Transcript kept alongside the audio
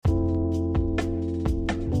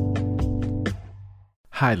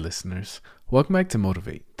Hi, listeners. Welcome back to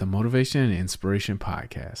Motivate, the Motivation and Inspiration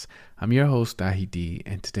Podcast. I'm your host, Dahi D,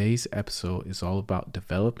 and today's episode is all about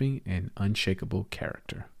developing an unshakable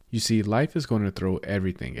character. You see, life is going to throw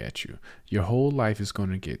everything at you. Your whole life is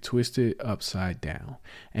going to get twisted upside down,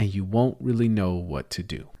 and you won't really know what to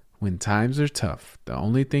do. When times are tough, the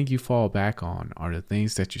only thing you fall back on are the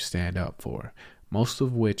things that you stand up for, most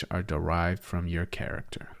of which are derived from your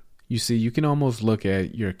character. You see, you can almost look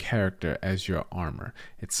at your character as your armor.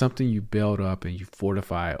 It's something you build up and you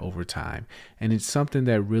fortify over time. And it's something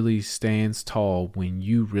that really stands tall when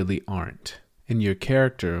you really aren't. And your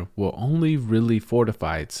character will only really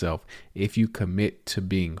fortify itself if you commit to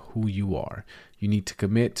being who you are. You need to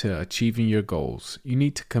commit to achieving your goals. You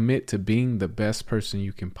need to commit to being the best person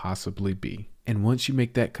you can possibly be. And once you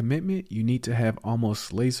make that commitment, you need to have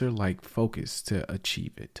almost laser-like focus to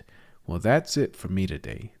achieve it. Well, that's it for me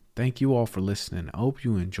today. Thank you all for listening. I hope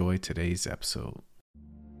you enjoyed today's episode.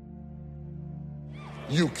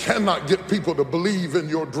 You cannot get people to believe in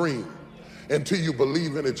your dream until you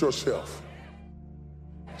believe in it yourself.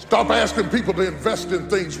 Stop asking people to invest in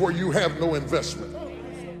things where you have no investment.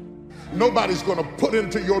 Nobody's going to put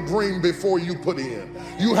into your dream before you put in.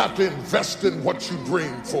 You have to invest in what you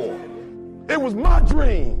dream for. It was my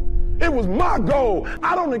dream. It was my goal.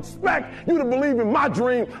 I don't expect you to believe in my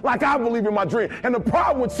dream like I believe in my dream. And the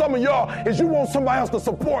problem with some of y'all is you want somebody else to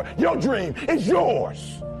support your dream. It's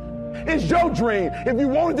yours. It's your dream. If you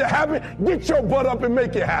want it to happen, get your butt up and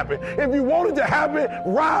make it happen. If you want it to happen,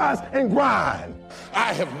 rise and grind.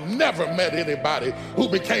 I have never met anybody who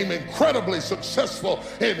became incredibly successful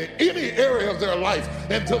in any area of their life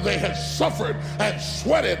until they had suffered and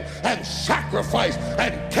sweated and sacrificed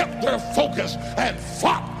and kept their focus and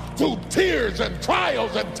fought through tears and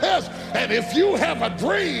trials and tests. And if you have a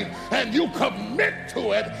dream and you commit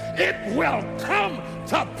to it, it will come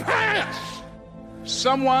to pass.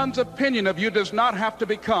 Someone's opinion of you does not have to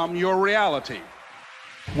become your reality.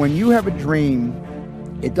 When you have a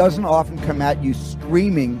dream, it doesn't often come at you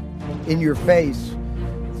screaming in your face,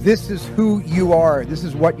 this is who you are, this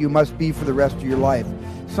is what you must be for the rest of your life.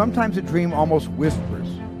 Sometimes a dream almost whispers.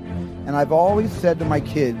 And I've always said to my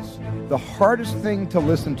kids, the hardest thing to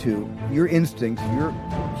listen to, your instincts, your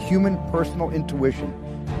human personal intuition,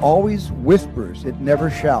 always whispers, it never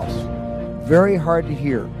shouts. Very hard to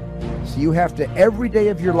hear. So you have to, every day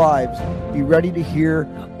of your lives, be ready to hear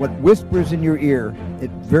what whispers in your ear.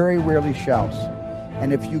 It very rarely shouts.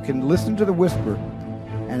 And if you can listen to the whisper,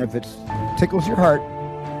 and if it tickles your heart,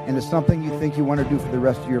 and it's something you think you want to do for the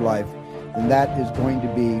rest of your life, then that is going to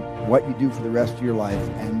be what you do for the rest of your life,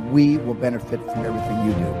 and we will benefit from everything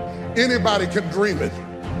you do. Anybody can dream it,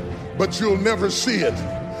 but you'll never see it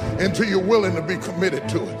until you're willing to be committed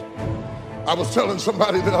to it. I was telling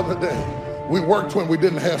somebody the other day, we worked when we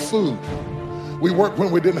didn't have food. We worked when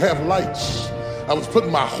we didn't have lights. I was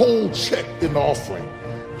putting my whole check in the offering,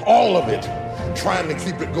 all of it, trying to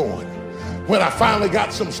keep it going. When I finally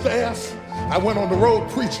got some staff, I went on the road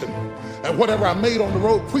preaching. And whatever I made on the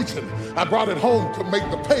road preaching, I brought it home to make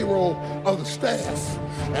the payroll of the staff.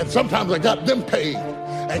 And sometimes I got them paid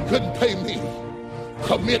and couldn't pay me.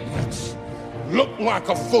 Commitments. Looked like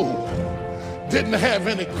a fool. Didn't have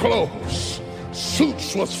any clothes.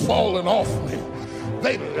 Suits was falling off me.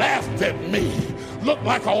 They laughed at me. Looked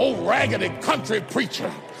like an old raggedy country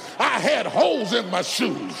preacher. I had holes in my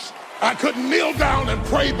shoes. I couldn't kneel down and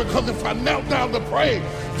pray because if I knelt down to pray,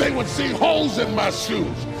 they would see holes in my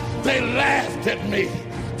shoes. They laughed at me.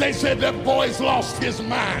 They said that boy's lost his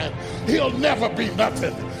mind. He'll never be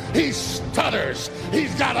nothing. He stutters.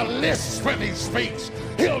 He's got a lisp when he speaks.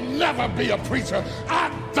 He'll never be a preacher.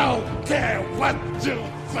 I don't care what you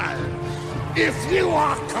think. If you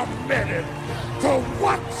are committed to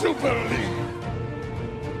what you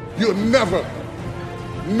believe, you'll never,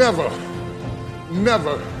 never,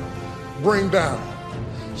 never bring down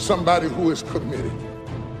somebody who is committed.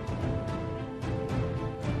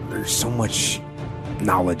 There's so much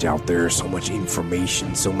knowledge out there, so much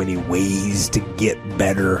information, so many ways to get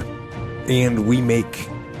better, and we make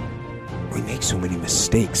so many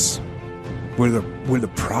mistakes. We're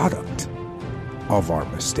the product of our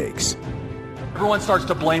mistakes. Everyone starts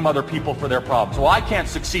to blame other people for their problems. Well, I can't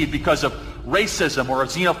succeed because of racism or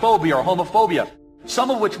xenophobia or homophobia, some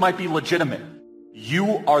of which might be legitimate.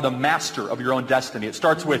 You are the master of your own destiny. It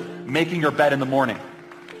starts with making your bed in the morning,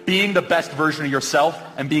 being the best version of yourself,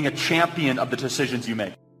 and being a champion of the decisions you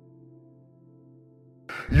make.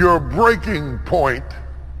 Your breaking point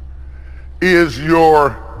is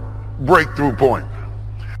your breakthrough point.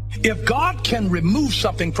 If God can remove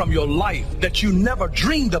something from your life that you never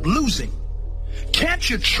dreamed of losing, can't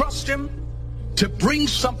you trust him to bring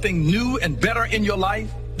something new and better in your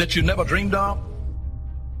life that you never dreamed of?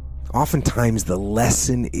 Oftentimes the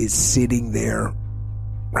lesson is sitting there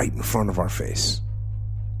right in front of our face.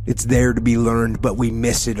 It's there to be learned, but we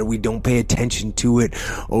miss it, or we don't pay attention to it,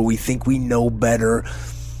 or we think we know better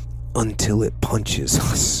until it punches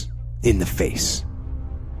us in the face.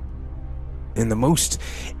 And the most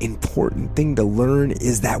important thing to learn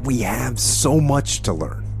is that we have so much to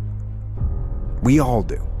learn. We all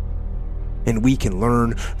do. And we can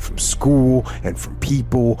learn from school and from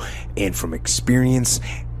people and from experience,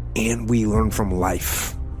 and we learn from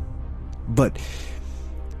life. But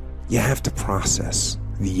you have to process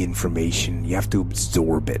the information. You have to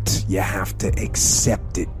absorb it. You have to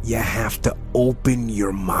accept it. You have to open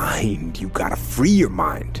your mind. You gotta free your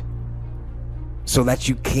mind so that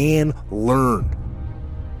you can learn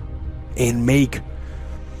and make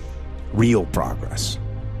real progress.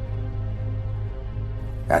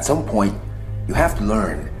 At some point, you have to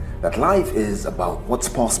learn that life is about what's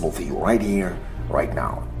possible for you right here, right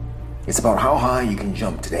now. It's about how high you can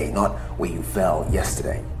jump today, not where you fell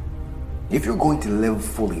yesterday. If you're going to live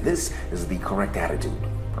fully, this is the correct attitude.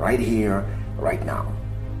 Right here, right now.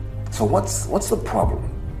 So what's the problem?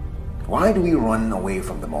 Why do we run away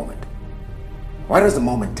from the moment? Why does the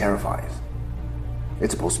moment terrify us?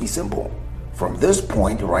 It's supposed to be simple. From this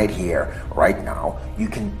point right here, right now, you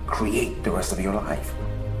can create the rest of your life.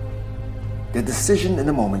 The decision in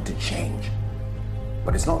the moment to change.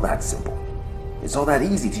 But it's not that simple. It's not that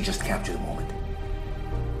easy to just capture the moment.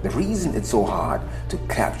 The reason it's so hard to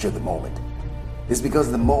capture the moment is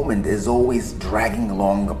because the moment is always dragging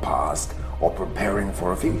along the past or preparing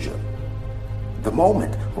for a future. The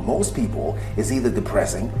moment, for most people, is either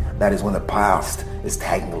depressing, that is when the past is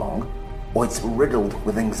tagging along, or it's riddled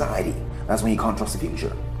with anxiety, that's when you can't trust the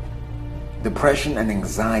future. Depression and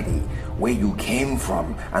anxiety, where you came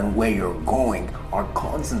from and where you're going, are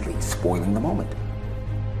constantly spoiling the moment.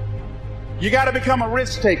 You got to become a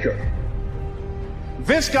risk taker.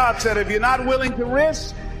 Viscott said, if you're not willing to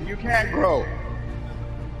risk, you can't grow.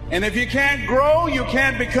 And if you can't grow, you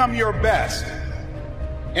can't become your best.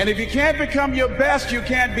 And if you can't become your best, you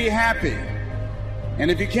can't be happy. And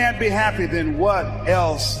if you can't be happy, then what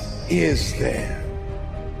else is there?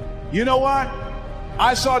 You know what?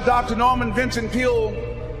 I saw Dr. Norman Vincent Peale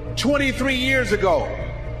 23 years ago.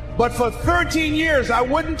 But for 13 years, I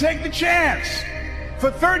wouldn't take the chance. For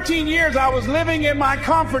 13 years, I was living in my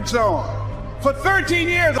comfort zone. For 13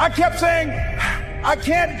 years, I kept saying, I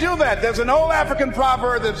can't do that. There's an old African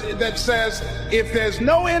proverb that says, if there's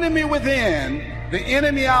no enemy within, the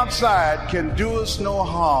enemy outside can do us no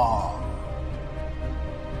harm.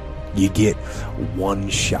 You get one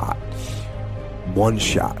shot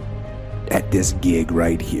at this gig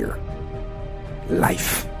right here.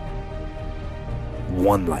 Life.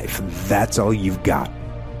 One life. That's all you've got.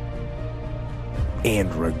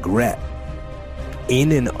 And regret,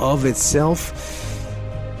 in and of itself,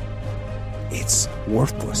 it's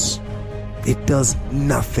worthless. It does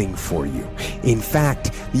nothing for you. In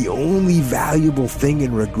fact, the only valuable thing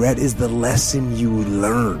in regret is the lesson you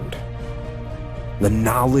learned, the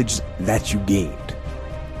knowledge that you gained.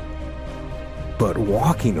 But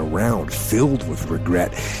walking around filled with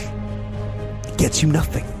regret gets you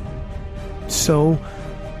nothing. So,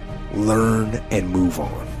 learn and move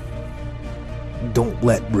on. Don't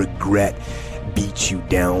let regret beat you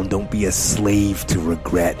down. Don't be a slave to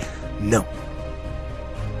regret. No.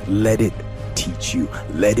 Let it teach you.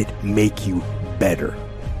 Let it make you better.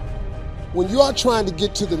 When you are trying to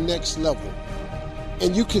get to the next level,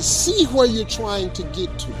 and you can see where you're trying to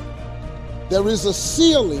get to, there is a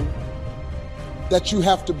ceiling that you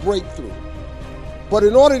have to break through. But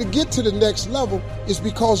in order to get to the next level, it's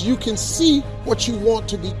because you can see what you want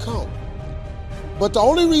to become. But the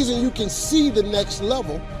only reason you can see the next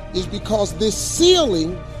level is because this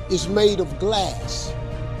ceiling is made of glass.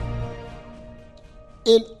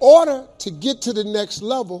 In order to get to the next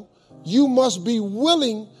level, you must be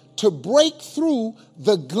willing to break through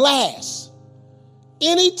the glass.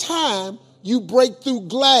 Anytime you break through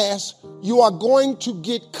glass, you are going to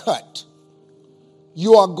get cut.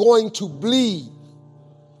 You are going to bleed.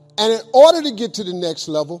 And in order to get to the next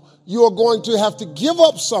level, you are going to have to give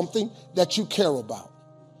up something that you care about.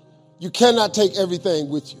 You cannot take everything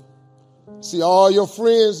with you. See, all your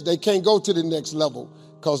friends, they can't go to the next level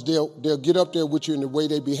because they'll get up there with you, and the way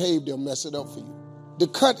they behave, they'll mess it up for you. The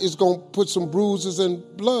cut is going to put some bruises and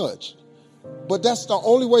blood. But that's the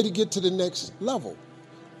only way to get to the next level.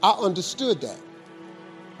 I understood that.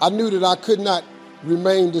 I knew that I could not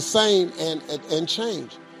remain the same and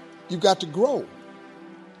change. You got to grow.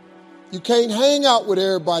 You can't hang out with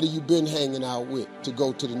everybody you've been hanging out with to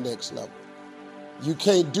go to the next level. You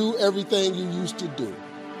can't do everything you used to do.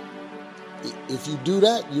 If you do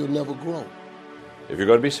that, you'll never grow. If you're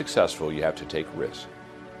going to be successful, you have to take risks.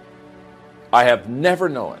 I have never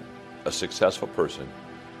known a successful person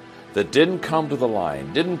that didn't come to the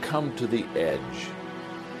line, didn't come to the edge,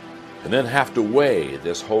 and then have to weigh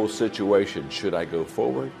this whole situation. Should I go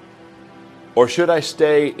forward? Or should I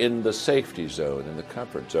stay in the safety zone, in the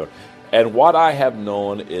comfort zone? And what I have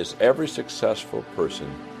known is every successful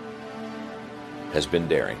person has been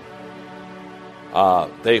daring.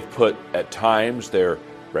 They've put, at times, their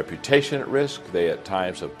reputation at risk. They at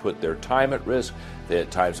times have put their time at risk. They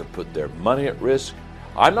at times have put their money at risk.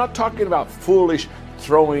 I'm not talking about foolish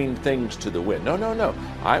throwing things to the wind. No.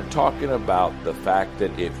 I'm talking about the fact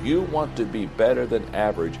that if you want to be better than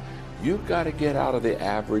average, you've got to get out of the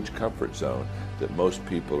average comfort zone that most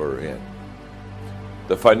people are in.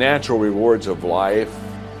 The financial rewards of life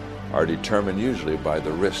are determined usually by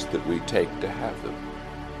the risk that we take to have them.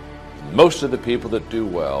 Most of the people that do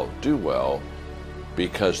well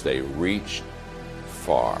because they reach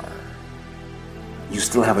far. You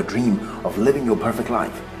still have a dream of living your perfect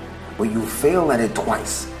life, but you failed at it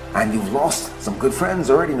twice, and you've lost some good friends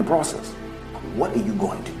already in the process. What are you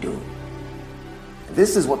going to do?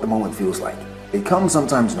 This is what the moment feels like. It comes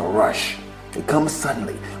sometimes in a rush. It comes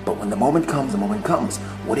suddenly, but when the moment comes,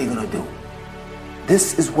 what are you going to do?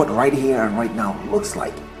 This is what right here and right now looks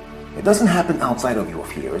like. It doesn't happen outside of your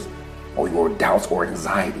fears or your doubts or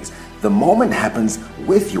anxieties. The moment happens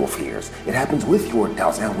with your fears. It happens with your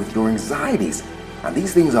doubts and with your anxieties. And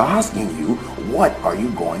these things are asking you, what are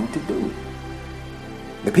you going to do?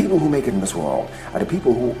 The people who make it in this world are the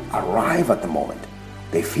people who arrive at the moment.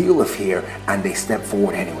 They feel the fear and they step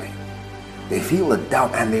forward anyway. They feel the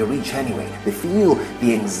doubt and they reach anyway. They feel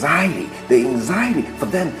the anxiety. The anxiety for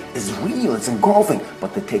them is real, it's engulfing,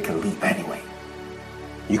 but they take a leap anyway.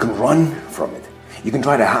 You can run from it. You can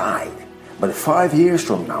try to hide. But 5 years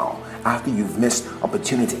from now, after you've missed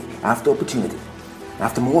opportunity after opportunity,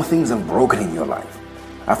 after more things have broken in your life,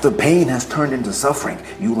 after pain has turned into suffering,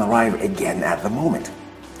 you'll arrive again at the moment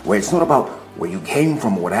where it's not about where you came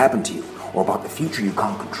from or what happened to you or about the future you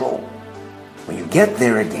can't control. When you get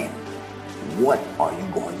there again, what are you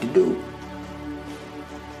going to do?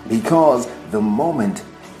 Because the moment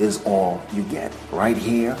is all you get. Right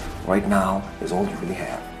here, right now is all you really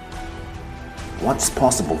have. What's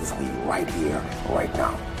possible for you right here, right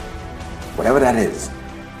now? Whatever that is,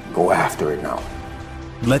 go after it now.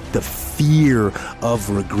 Let the fear of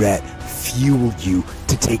regret fuel you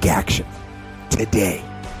to take action today,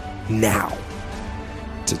 now.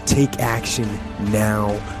 To take action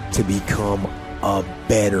now to become a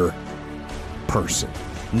better person.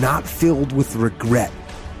 Not filled with regret,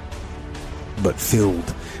 but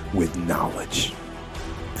filled with knowledge.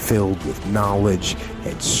 Filled with knowledge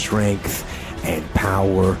and strength and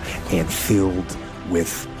power and filled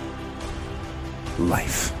with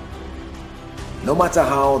life. No matter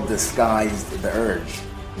how disguised the urge,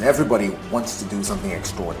 everybody wants to do something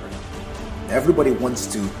extraordinary. Everybody wants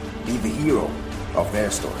to be the hero of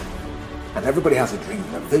their story. And everybody has a dream,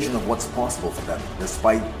 a vision of what's possible for them,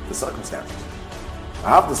 despite the circumstances.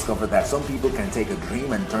 I've discovered that some people can take a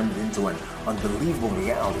dream and turn it into an unbelievable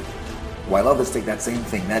reality, while others take that same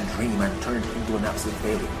thing, that dream, and turn it into an absolute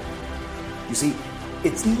failure. You see,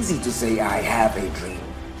 it's easy to say, I have a dream.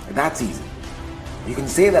 That's easy. You can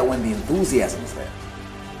say that when the enthusiasm is there.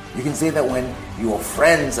 You can say that when your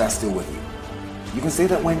friends are still with you. You can say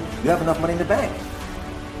that when you have enough money in the bank.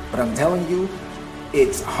 But I'm telling you,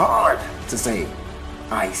 it's hard to say,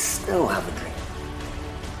 I still have a dream.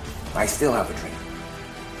 I still have a dream.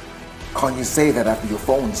 Can't you say that after your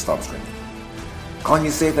phone stops ringing? Can't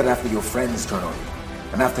you say that after your friends turn on you?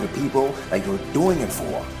 And after the people that you're doing it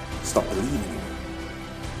for stop believing in you?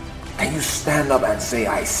 Can you stand up and say,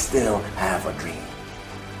 I still have a dream?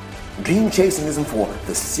 Dream chasing isn't for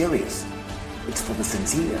the serious. It's for the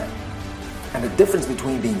sincere. And the difference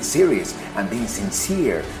between being serious and being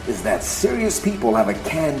sincere is that serious people have a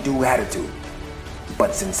can-do attitude.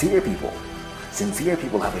 But sincere people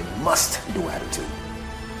have a must-do attitude.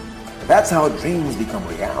 That's how dreams become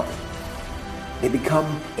reality. They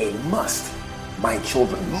become a must. My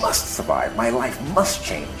children must survive. My life must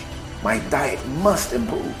change. My diet must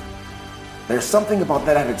improve. There's something about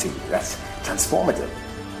that attitude that's transformative.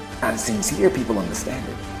 And sincere people understand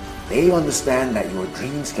it. They understand that your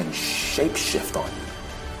dreams can shape-shift on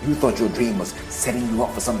you. You thought your dream was setting you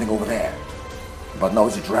up for something over there. But no,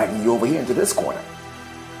 it's dragging you over here into this corner.